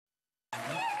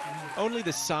Only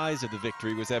the size of the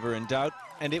victory was ever in doubt,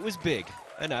 and it was big,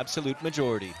 an absolute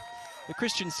majority. The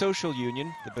Christian Social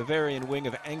Union, the Bavarian wing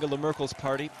of Angela Merkel's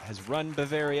party, has run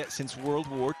Bavaria since World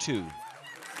War II.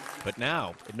 But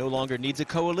now, it no longer needs a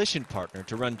coalition partner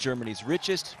to run Germany's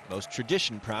richest, most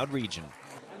tradition-proud region.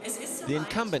 The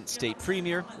incumbent state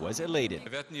premier was elated.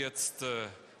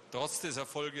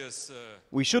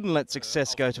 We shouldn't let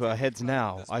success go to our heads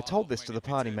now. I told this to the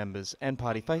party members and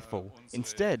party faithful.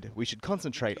 Instead, we should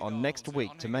concentrate on next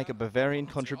week to make a Bavarian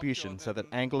contribution so that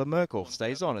Angela Merkel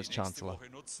stays on as Chancellor.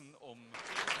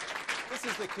 This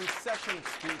is the concession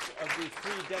speech of the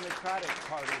Free Democratic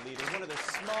Party leader, one of the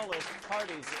smallest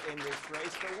parties in this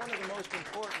race, but one of the most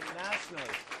important nationally.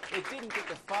 It didn't get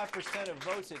the 5% of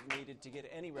votes it needed to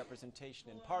get any representation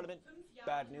in Parliament.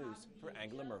 Bad news for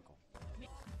Angela Merkel.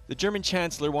 The German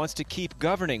Chancellor wants to keep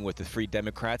governing with the Free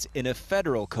Democrats in a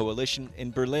federal coalition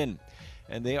in Berlin,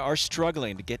 and they are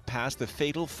struggling to get past the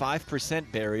fatal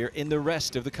 5% barrier in the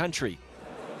rest of the country.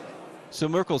 So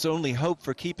Merkel's only hope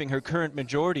for keeping her current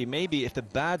majority may be if the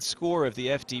bad score of the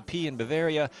FDP in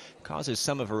Bavaria causes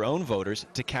some of her own voters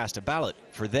to cast a ballot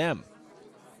for them.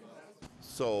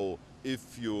 So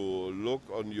if you look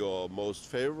on your most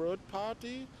favorite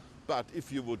party, but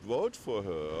if you would vote for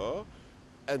her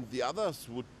and the others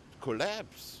would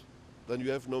collapse, then you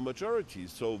have no majority.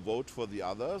 So vote for the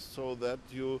others so that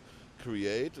you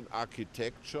create an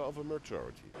architecture of a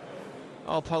majority.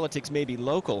 All politics may be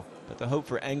local, but the hope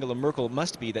for Angela Merkel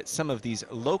must be that some of these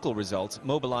local results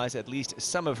mobilize at least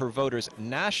some of her voters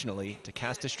nationally to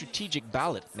cast a strategic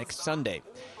ballot next Sunday.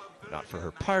 Not for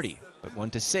her party, but one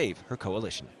to save her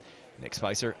coalition. Nick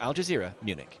Spicer, Al Jazeera,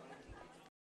 Munich.